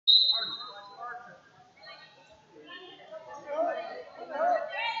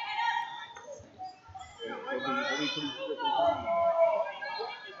pretty freaking fine.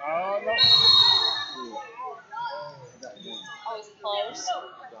 Oh, no. That was close.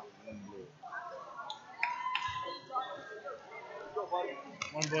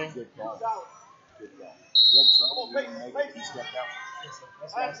 One blue. Good ball. Good ball. You had trouble. You didn't make it. He stepped out.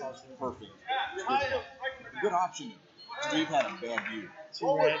 That's what I saw. Perfect. Good option. Steve had a bad view.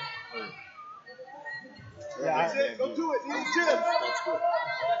 Two red. Yeah, That's it. Go do it. That's good.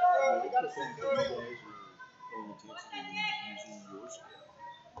 You got to think you guys are paying attention and using your skill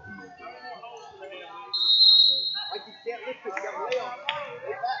to make it. Like you can't lift it. You got to lay on it.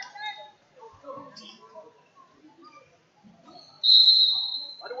 Lay back.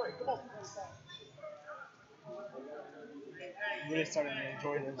 Right away. Come on. Really starting to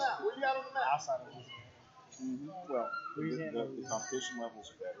enjoy this Where you at on the map? outside of Louisiana. Well, the competition levels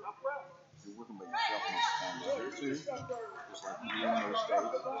are better. You're working by yourself in this town down here too, just like you do in those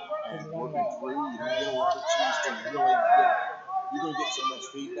states. And working free, you don't get a lot of chance to really get. You're going to get so much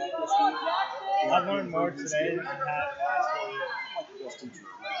feedback this week. I've learned more today than I had last 4 years. I'm like the best teacher.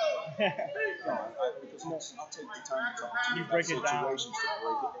 No, because I'll take the time to talk to you break about it down. situations to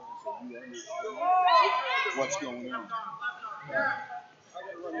break it down so you understand what's going on.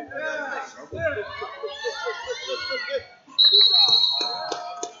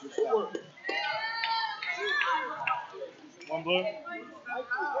 One blue.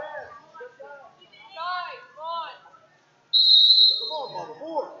 Come on, Mama,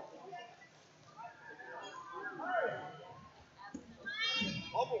 four.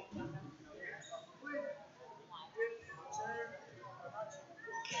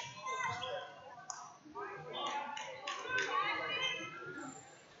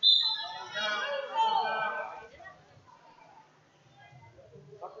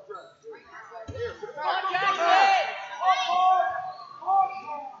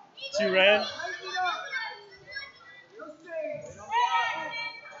 Two red.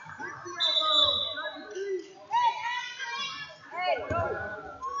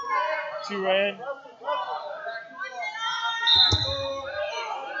 Two red.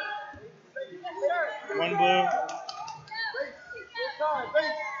 One blue.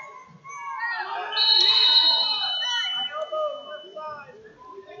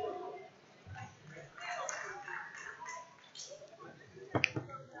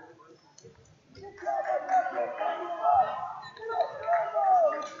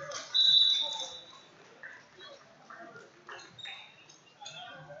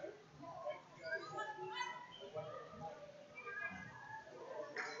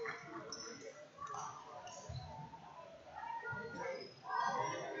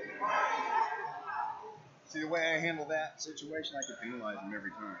 See, the way I handle that situation, I could penalize him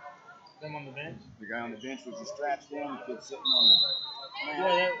every time. Them on the bench. The guy on the bench was the straps down, the kid sitting on the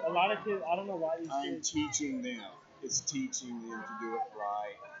Yeah, a lot of kids. I don't know why these I'm kids. teaching them. It's teaching them to do it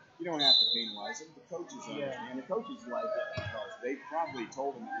right. You don't have to penalize them. The coaches understand. The coaches like it because they probably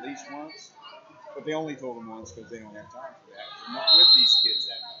told them at least once, but they only told them once because they don't have time for that. They're not with these kids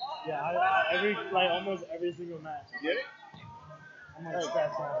that much. Yeah, almost every single match. You get it? I'm like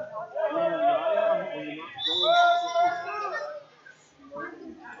scratch on.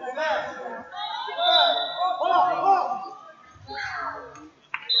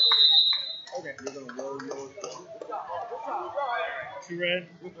 Okay, you're gonna roll yours. Two red.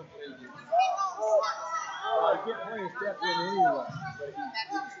 I can't play a step in anyway, but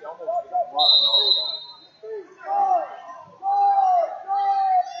he's almost gonna run all the time.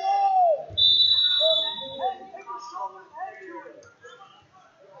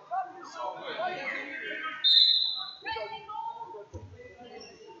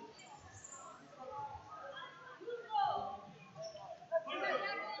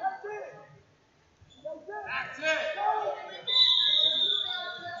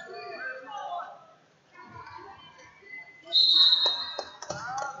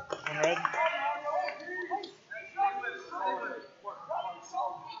 One red.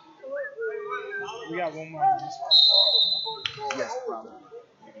 We got one more. Yes, probably.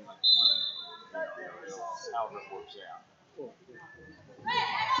 Maybe like one. However it works out.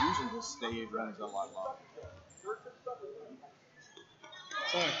 Usually this stage runs a lot longer.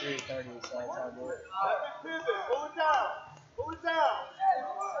 It's only 3:30, so that's how I do it. Pivot, pull it down. Pull it down.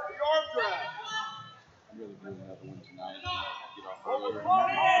 Your arm drag. I'm really doing another one tonight. Get off earlier.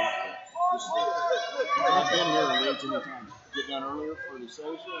 I've been here way too many times. Get done earlier for the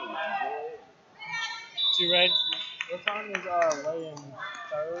social and enjoy it. Two red. What time is weigh-in?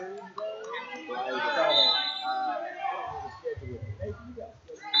 Thursday? Friday.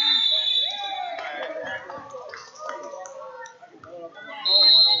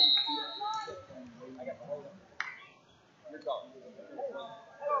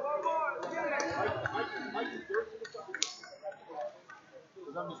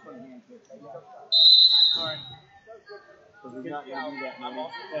 Because I'm just going to hand pick. Alright. Because we're not going to do that many.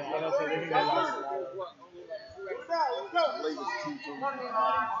 Yeah, I gotta say, they can go last. I believe it's 2 teams. I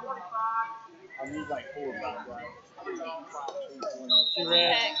need like 4 or 5 guys. Two red.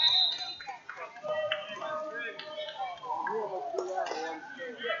 Okay.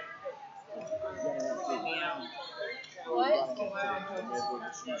 What? Good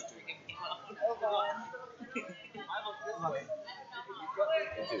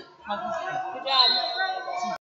job.